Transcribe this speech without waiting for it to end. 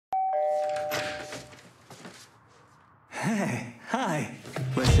Hey, hi.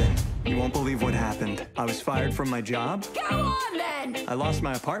 Listen, you won't believe what happened. I was fired from my job. Go on then! I lost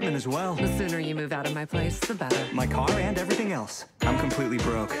my apartment as well. The sooner you move out of my place, the better. My car and everything else. I'm completely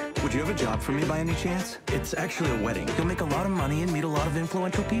broke. Would you have a job for me by any chance? It's actually a wedding. You'll make a lot of money and meet a lot of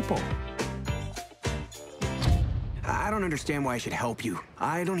influential people. I don't understand why I should help you.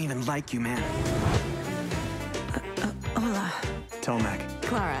 I don't even like you, man. Hola. Tomac.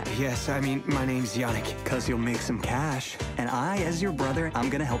 Clara. Yes, I mean, my name's Yannick. Cause you'll make some cash. And I, as your brother, I'm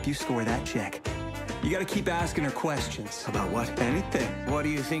gonna help you score that check. You gotta keep asking her questions. About what? Anything. What do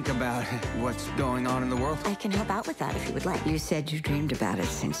you think about what's going on in the world? I can help out with that if you would like. You said you dreamed about it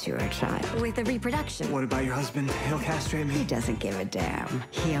since you were a child. With the reproduction. What about your husband? He'll castrate He me. doesn't give a damn.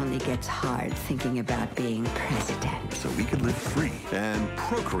 He only gets hard thinking about being president. So we could live free and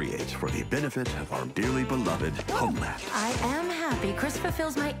procreate for the benefit of our dearly beloved homeland. I am happy. Chris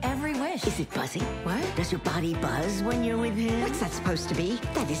fulfills my every wish. Is it buzzing? What? Does your body buzz when you're with him? What's that supposed to be?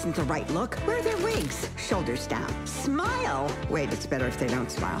 That isn't the right look. Where are their wigs? Shoulders down. Smile. Wait, it's better if they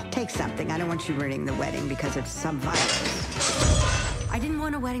don't smile. Take something. I don't want you ruining the wedding because of some virus. I didn't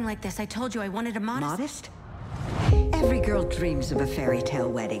want a wedding like this. I told you I wanted a Modest? Every girl dreams of a fairy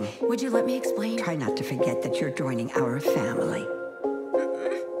tale wedding. Would you let me explain? Try not to forget that you're joining our family.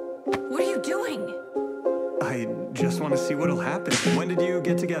 What are you doing? I just want to see what'll happen. When did you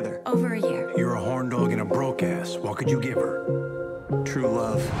get together? Over a year. You're a horn dog and a broke ass. What could you give her? True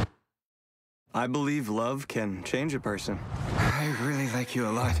love. I believe love can change a person. I really like you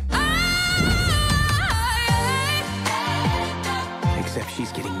a lot. Except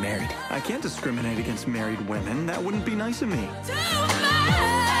she's getting married. I can't discriminate against married women. That wouldn't be nice of me. Too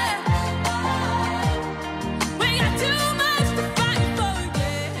much!